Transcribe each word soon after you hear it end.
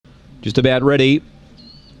Just about ready.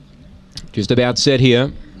 Just about set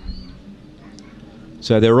here.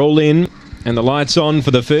 So they're all in. And the lights on for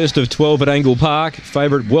the first of 12 at Angle Park.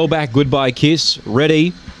 Favourite well back, Goodbye Kiss.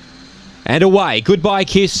 Ready. And away. Goodbye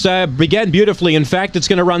Kiss began beautifully. In fact, it's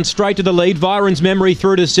going to run straight to the lead. Viren's Memory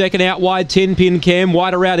through to second. Out wide, 10-pin Cam.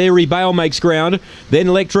 Wider out, Airy Bale makes ground. Then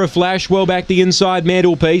Electra Flash. Well back the inside,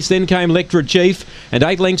 Mantelpiece. Then came Electra Chief. And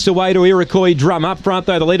 8 lengths away to Iroquois Drum. Up front,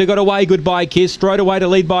 though, the leader got away. Goodbye Kiss. Straight away to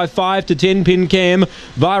lead by 5 to 10-pin Cam.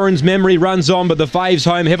 Viren's Memory runs on, but the fave's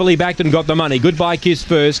home. Heavily backed and got the money. Goodbye Kiss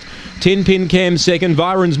first. 10-pin Cam second.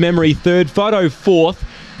 Viren's Memory third. Photo fourth.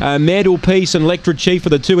 Mantelpiece and Electra Chief are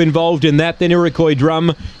the two involved in that. Then Iroquois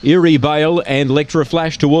Drum, Erie Bale and Electra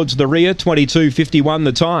Flash towards the rear. 22.51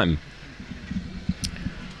 the time.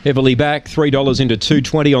 Heavily back, $3 into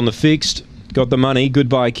 $2.20 on the fixed. Got the money.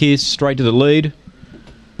 Goodbye Kiss straight to the lead.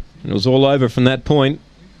 It was all over from that point.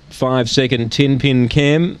 5-second 10-pin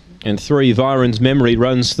Cam and 3 Viren's Memory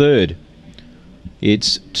runs third.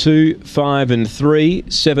 It's 2, 5 and 3.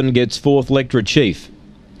 7 gets fourth, Electra Chief.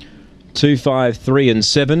 2, 5, 3 and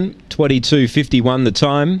 7. 22.51 the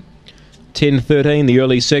time. 10.13 the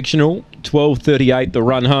early sectional. 12.38 the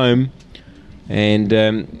run home. And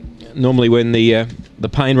normally when the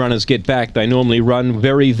pain runners get back, they normally run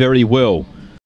very, very well.